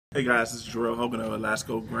Hey guys, this is Jarrell Hogan of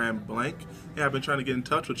Lasco, Blanc. Yeah, I've been trying to get in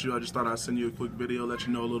touch with you. I just thought I'd send you a quick video, let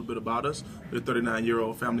you know a little bit about us. We're a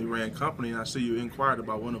 39-year-old family-ran company, and I see you inquired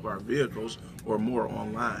about one of our vehicles or more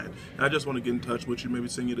online. And I just want to get in touch with you, maybe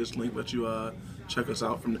send you this link, let you check us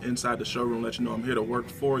out from the inside the showroom, let you know I'm here to work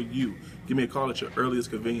for you. Give me a call at your earliest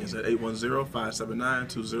convenience at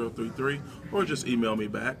 810-579-2033, or just email me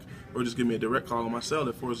back, or just give me a direct call on my cell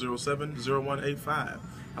at 407-0185.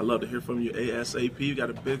 I'd love to hear from you ASAP. You got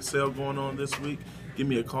a big sale going on this week. Give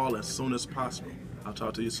me a call as soon as possible. I'll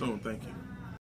talk to you soon. Thank you.